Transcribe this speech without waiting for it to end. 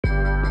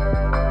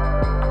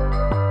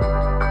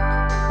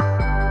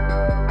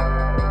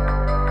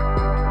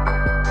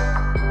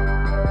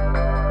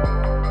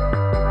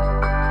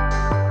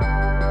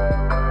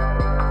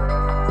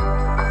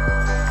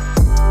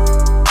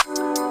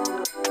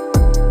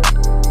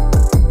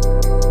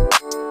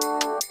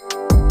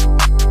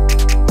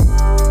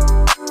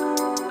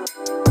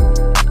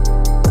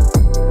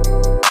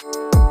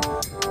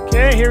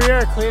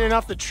cleaning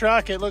up the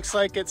truck. It looks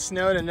like it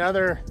snowed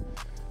another,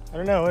 I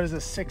don't know, what is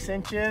this, 6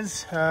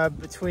 inches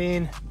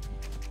between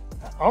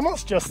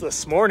almost just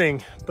this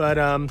morning. But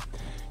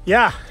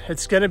yeah,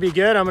 it's gonna be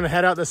good. I'm gonna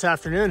head out this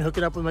afternoon, hook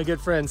it up with my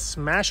good friend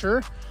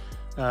Smasher,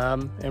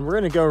 and we're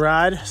gonna go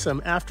ride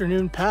some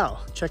afternoon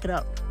pal. Check it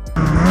out.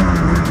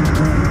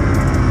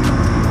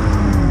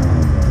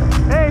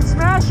 Hey,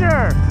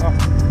 Smasher! Oh.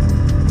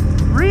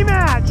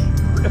 Rematch!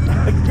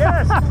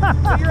 Yes!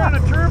 So you're on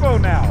a turbo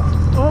now.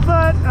 Oh,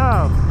 but,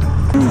 oh.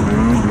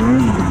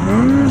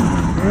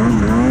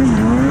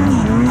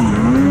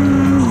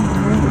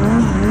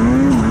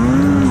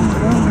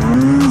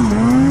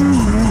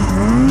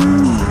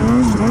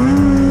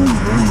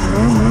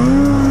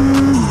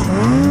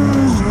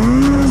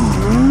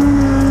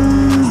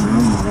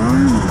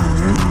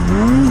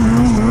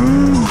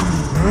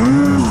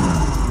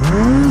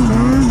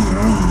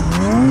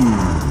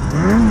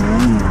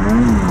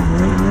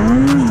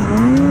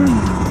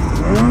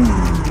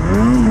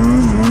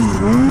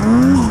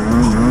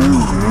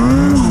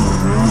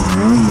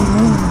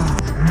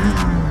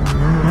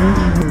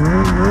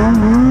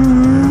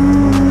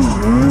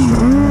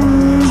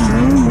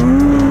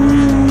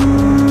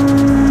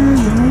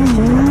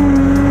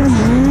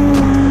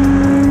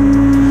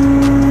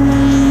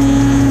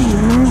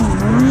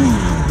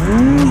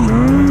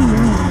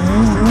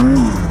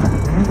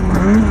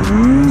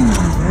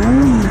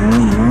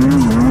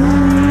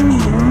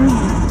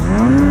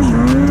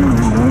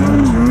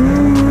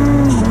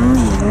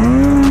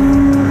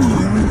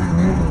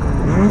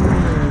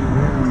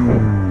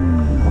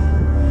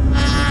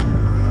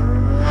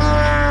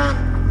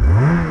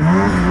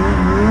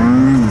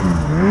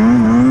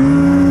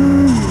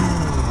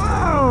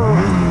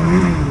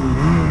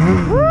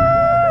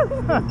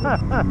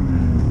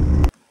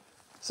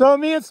 So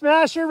me and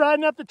Smasher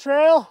riding up the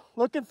trail,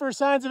 looking for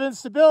signs of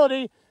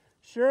instability.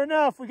 Sure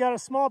enough, we got a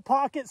small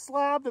pocket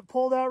slab that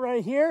pulled out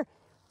right here.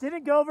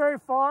 Didn't go very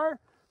far,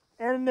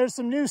 and there's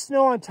some new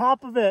snow on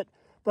top of it.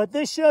 But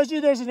this shows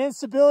you there's an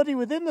instability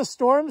within the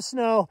storm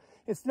snow.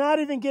 It's not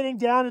even getting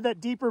down to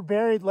that deeper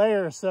buried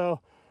layer.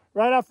 So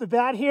right off the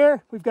bat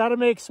here, we've got to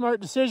make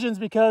smart decisions,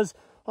 because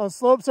on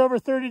slopes over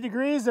 30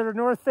 degrees that are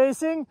north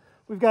facing,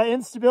 we've got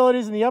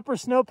instabilities in the upper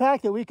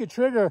snowpack that we could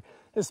trigger,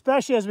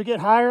 especially as we get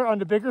higher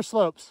onto bigger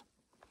slopes.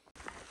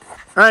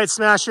 All right,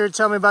 Smasher,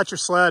 tell me about your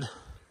sled.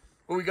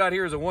 What we got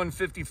here is a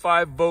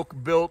 155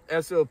 Volhk built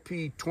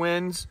SLP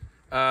Twins.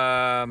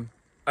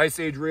 Ice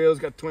Age rails,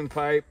 got twin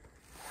pipe.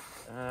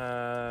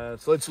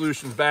 Sled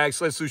Solutions bags.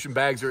 Sled Solution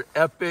bags are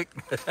epic.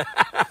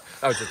 That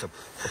was just a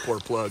poor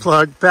plug.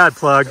 Bad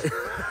plug.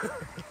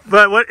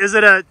 But what is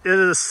it? Is it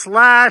a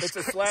slash? It's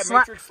a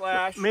matrix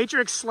slash.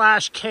 Matrix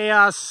slash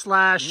chaos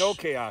slash. No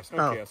chaos.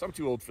 No chaos. I'm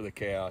too old for the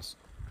chaos.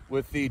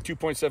 With the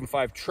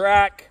 2.75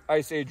 track,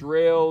 Ice Age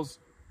rails.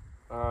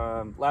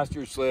 Last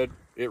year's sled,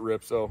 it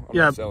ripped, so I'm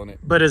not selling it.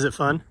 But is it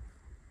fun?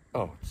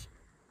 Oh,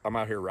 I'm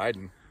out here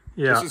riding.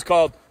 Yeah. This is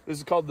called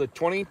the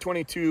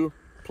 2022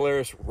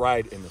 Polaris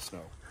Ride in the Snow.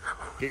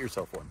 Get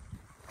yourself one.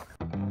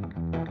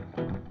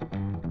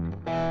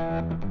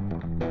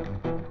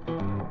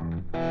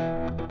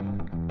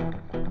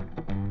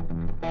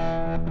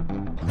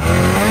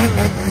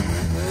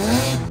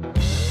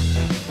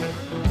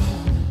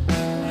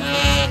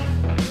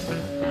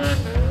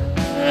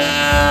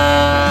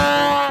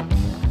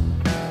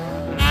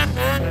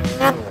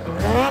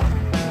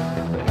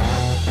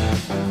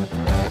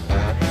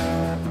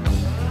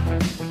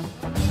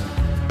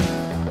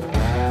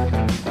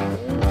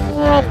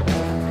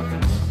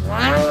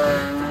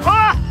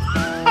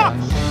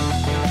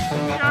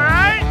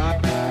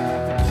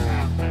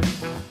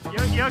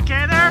 You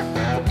okay there?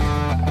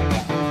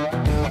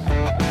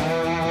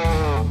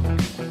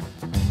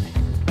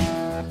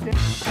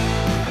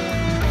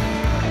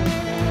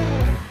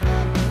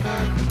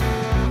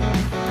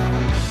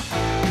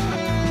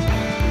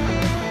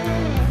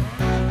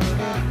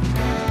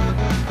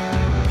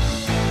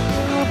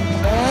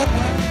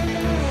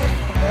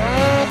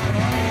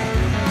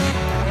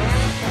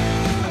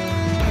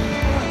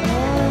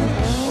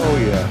 Oh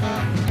yeah.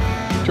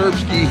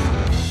 Terpsky.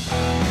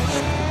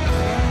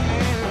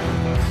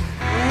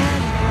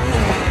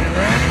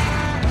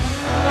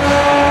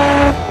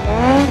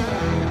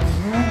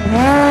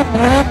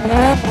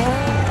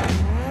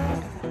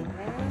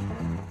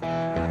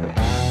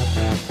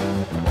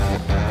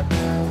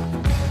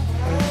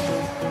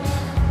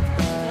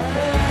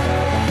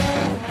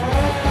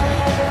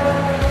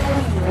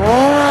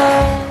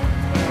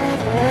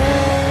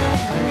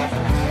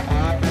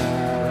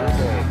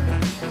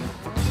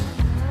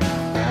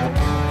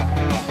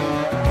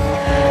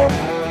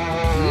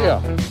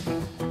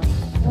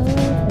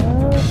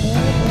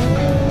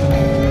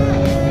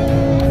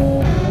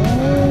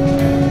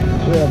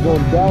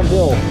 Going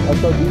downhill. That's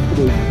how deep it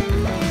is.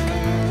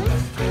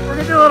 We're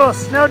gonna do a little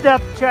snow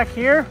depth check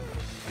here.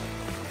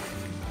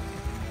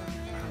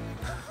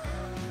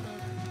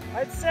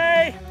 I'd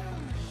say,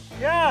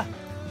 yeah,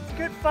 it's a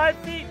good 5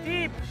 feet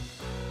deep.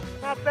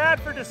 Not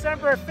bad for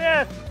December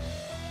 5th.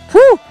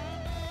 Whew!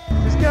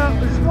 Just go.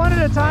 Just one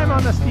at a time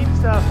on the steep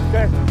stuff.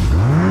 Okay.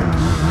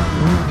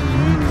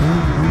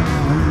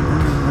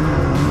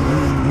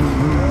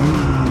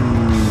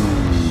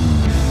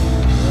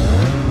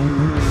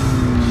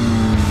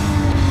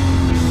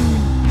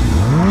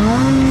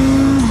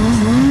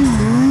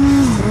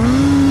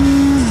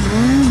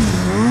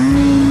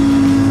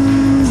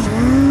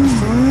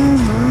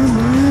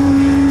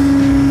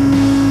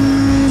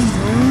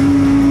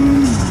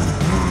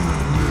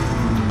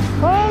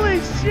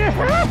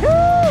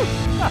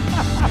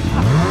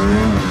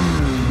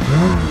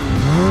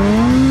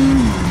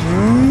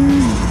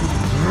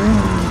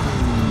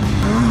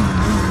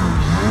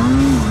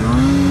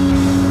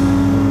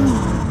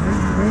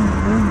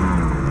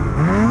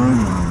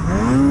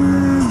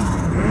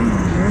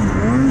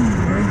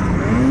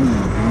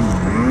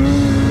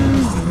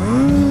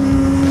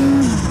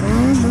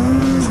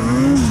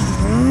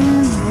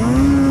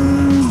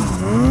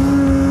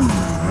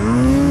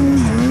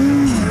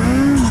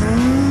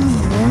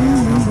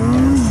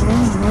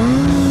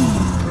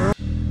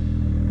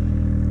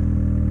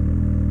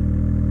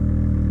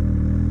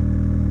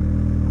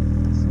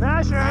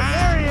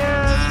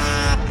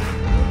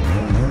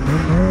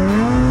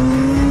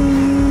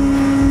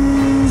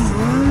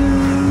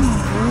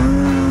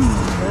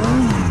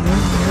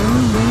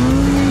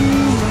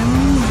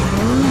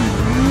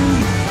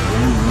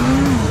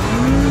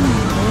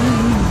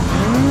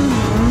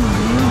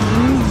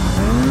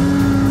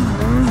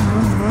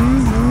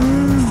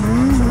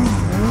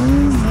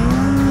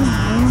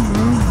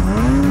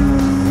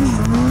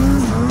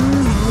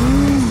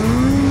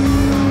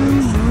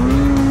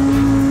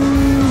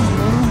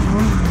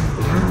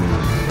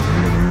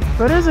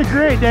 But it is a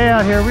great day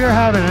out here. We are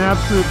having an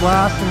absolute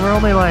blast, and we're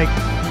only like,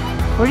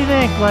 what do you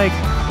think, like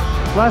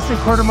less than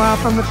a quarter mile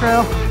from the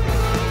trail?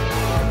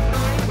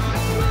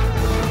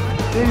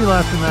 Maybe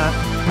less than that.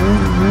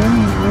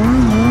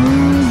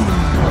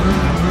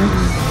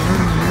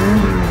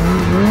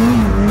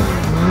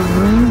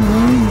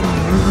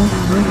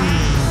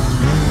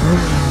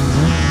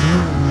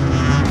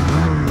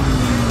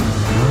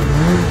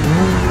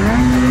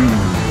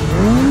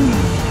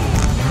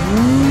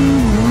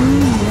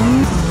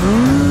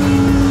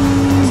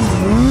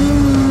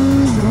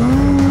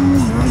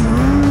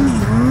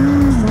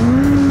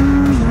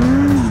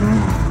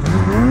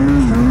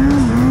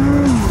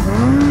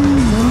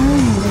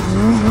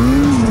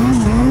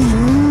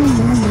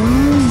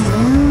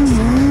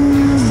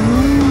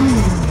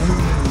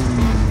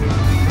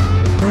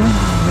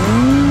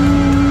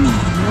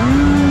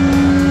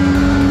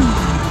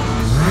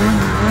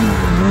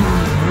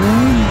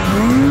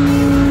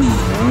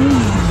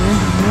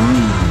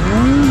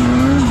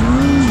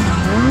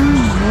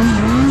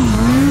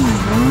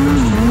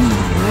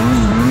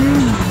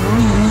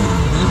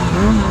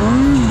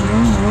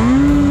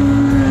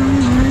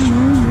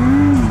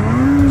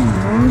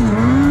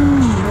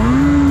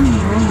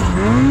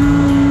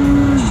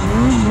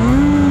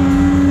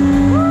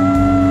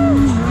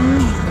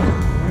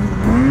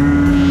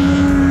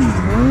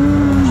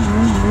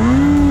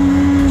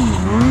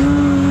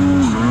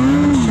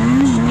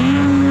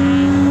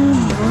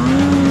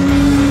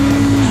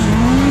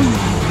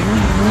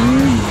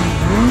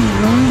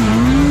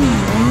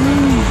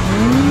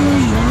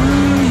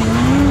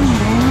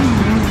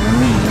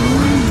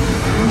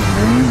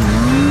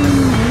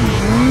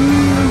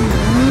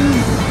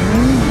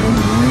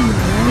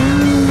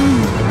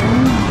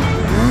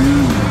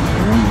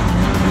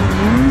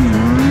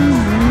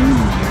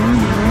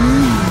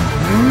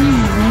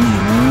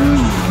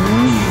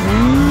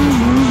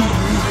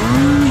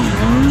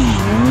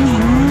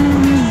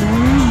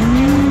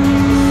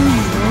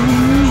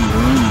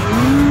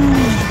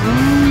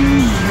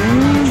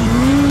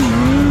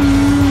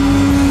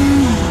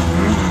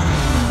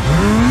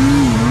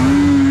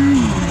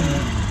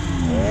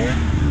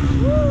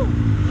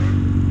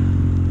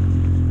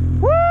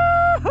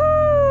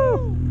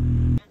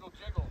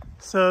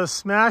 So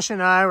Smash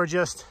and I were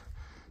just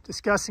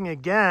discussing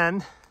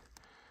again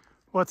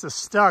what's a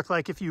stuck.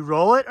 Like if you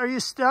roll it, are you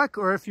stuck?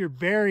 Or if you're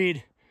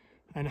buried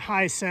and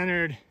high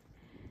centered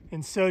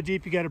and so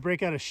deep you got to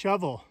break out a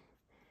shovel,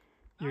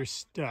 you're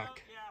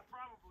stuck. Yeah,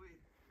 probably.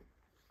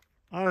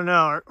 I don't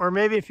know. Or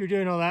maybe if you're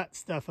doing all that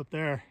stuff up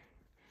there.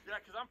 Yeah,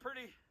 because I'm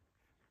pretty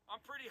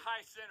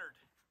high centered.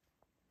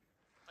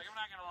 Like, I'm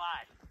not gonna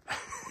lie.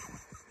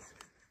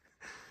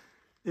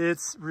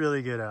 It's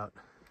really good out.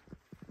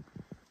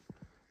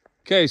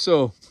 Okay,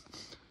 so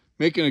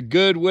making a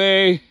good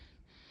way.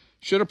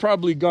 Should have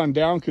probably gone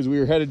down because we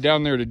were headed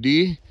down there to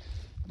D,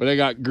 but I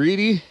got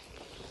greedy.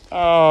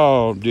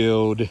 Oh,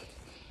 dude.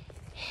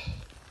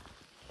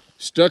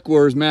 Stuck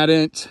where's Matt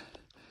Ince.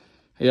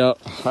 Yep,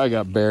 I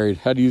got buried.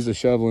 Had to use the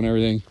shovel and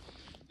everything.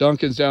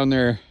 Duncan's down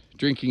there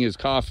drinking his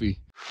coffee.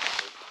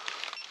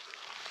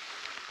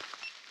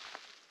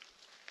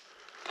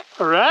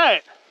 All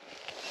right.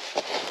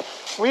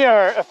 We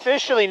are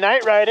officially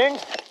night riding.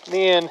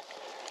 Me and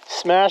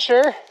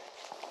Smasher.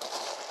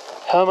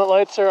 Helmet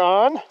lights are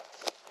on.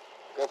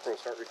 GoPro,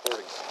 start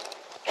recording.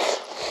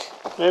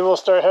 Maybe we'll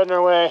start heading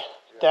our way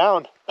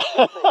down.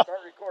 GoPro, start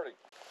recording.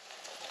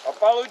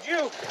 followed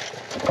you.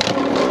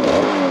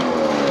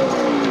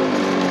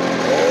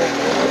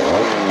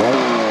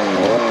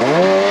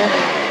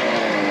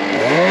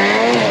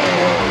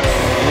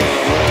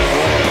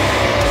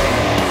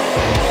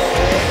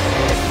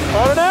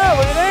 I don't know,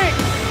 what do you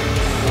think?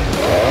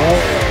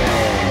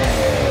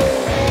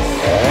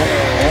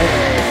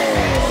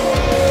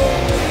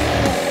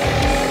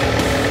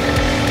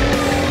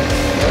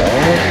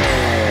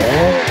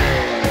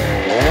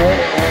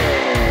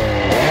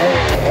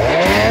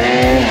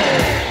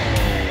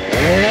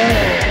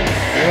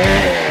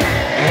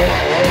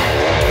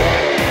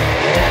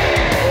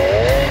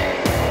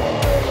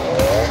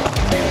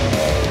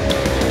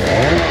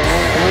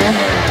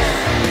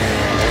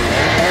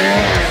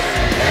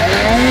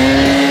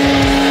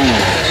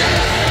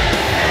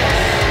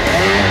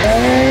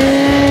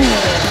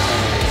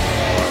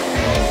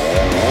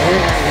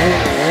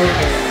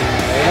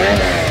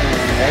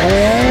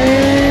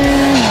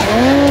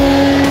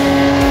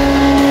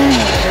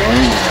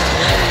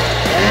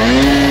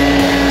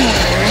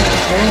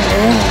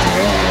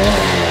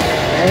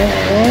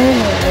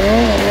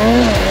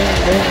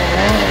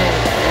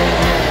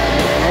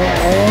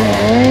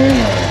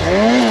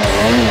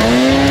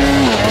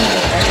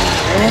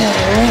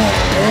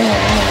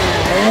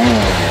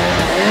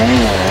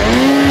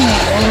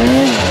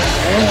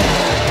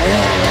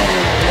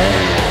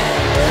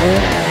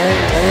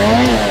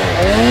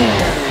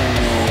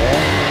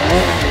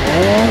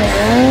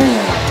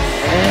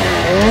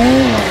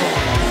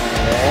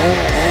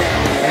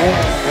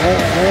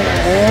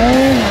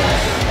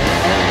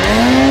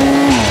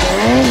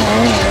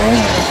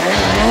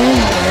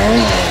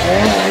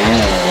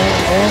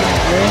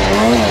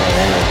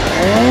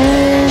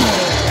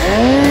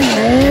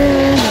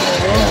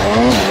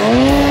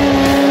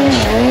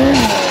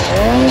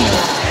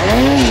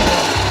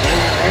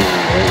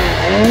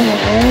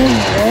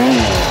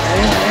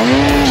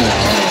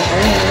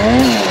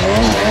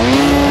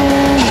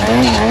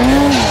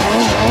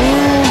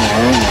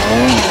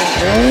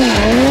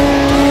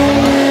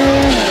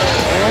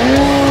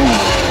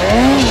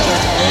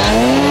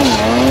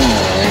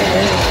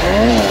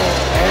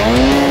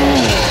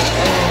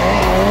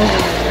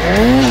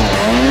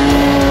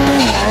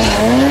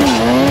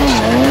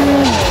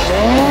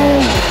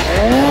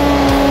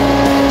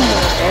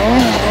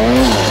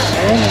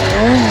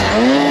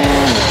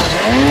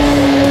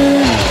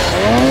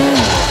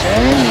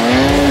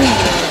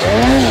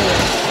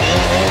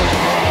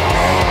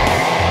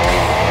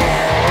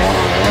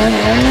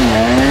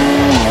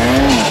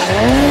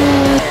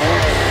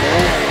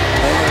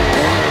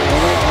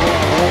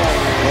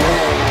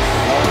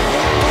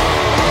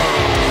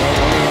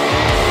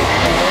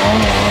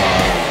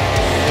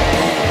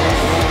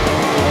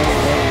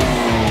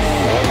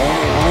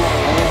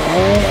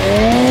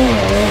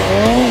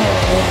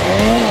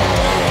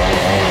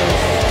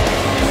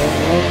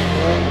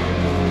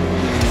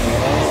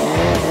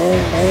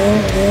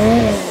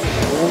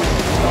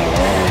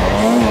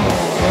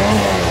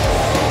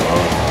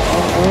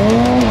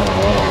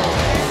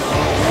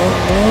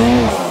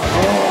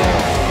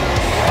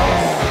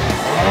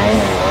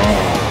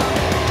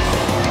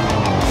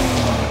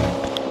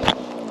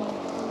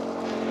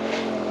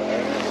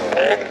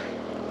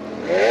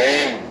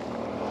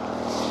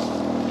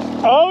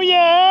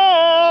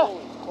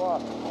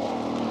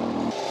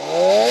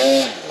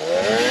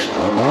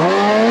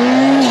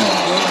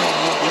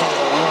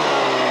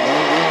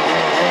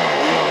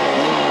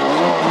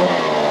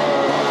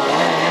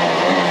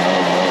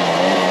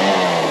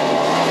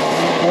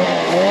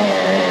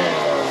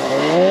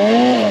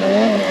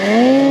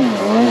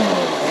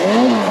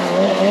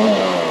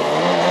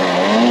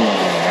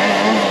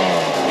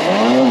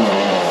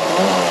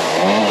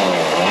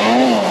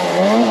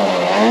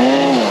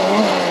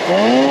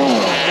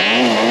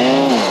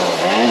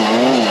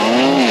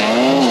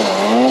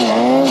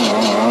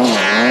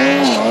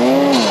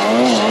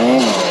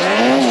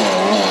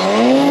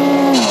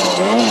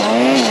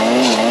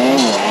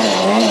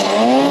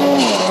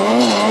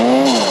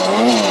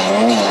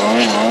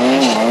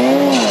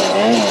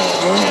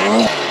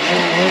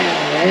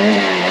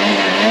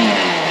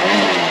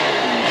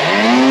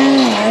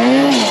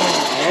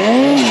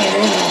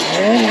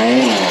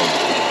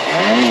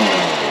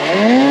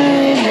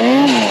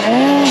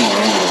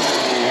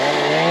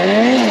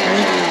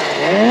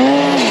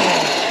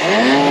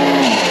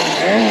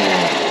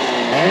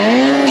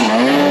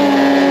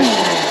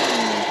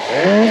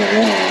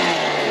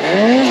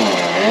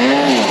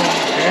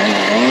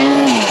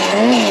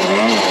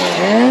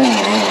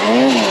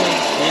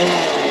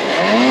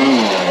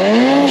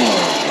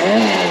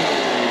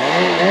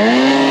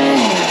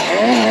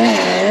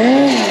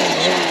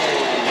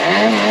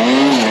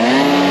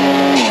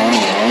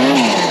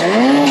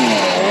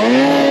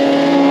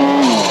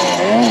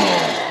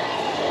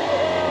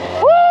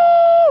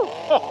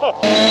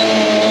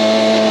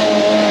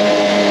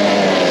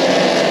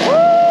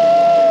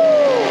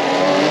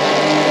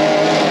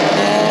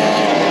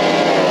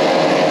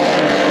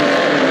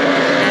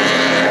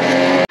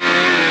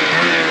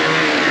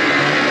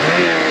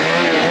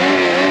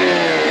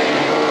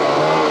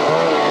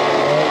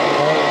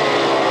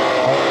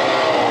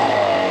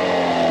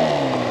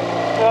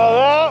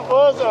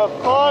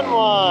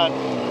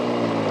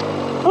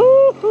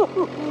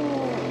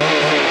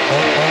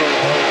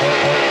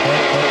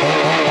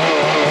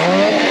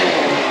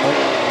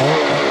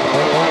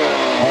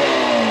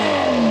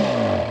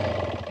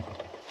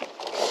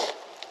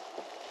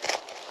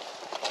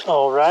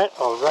 right,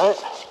 all right,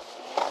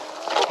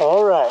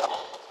 all right.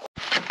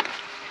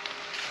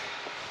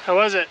 How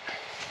was it?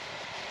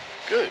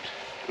 Good.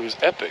 It was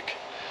epic.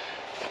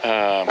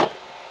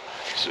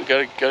 So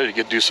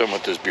gotta do something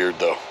with this beard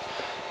though.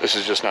 This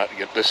is just not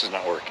good. This is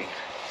not working.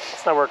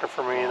 It's not working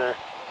for me either.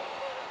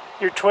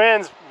 Your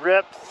twins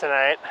ripped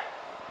tonight.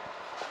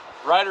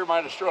 Ryder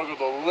might have struggled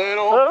a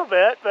little. A little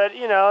bit, but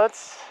you know,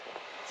 it's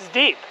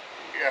deep.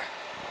 Yeah.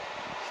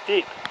 It's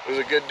deep. It was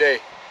a good day.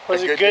 It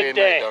was a good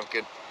day. Night,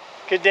 Duncan.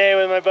 Good day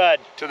with my bud.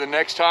 To the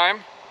next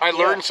time. I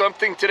learned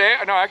something today.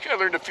 No, actually I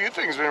learned a few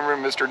things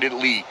from Mr.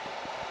 Lee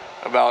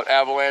about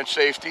avalanche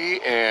safety,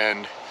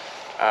 and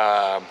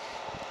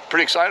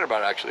pretty excited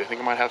about it actually. I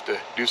think I might have to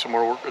do some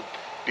more work with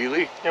D.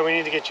 Lee. Yeah, we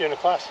need to get you in a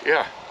class.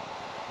 Yeah.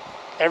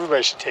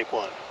 Everybody should take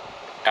one.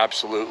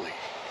 Absolutely.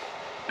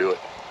 Do it.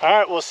 All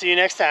right, we'll see you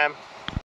next time.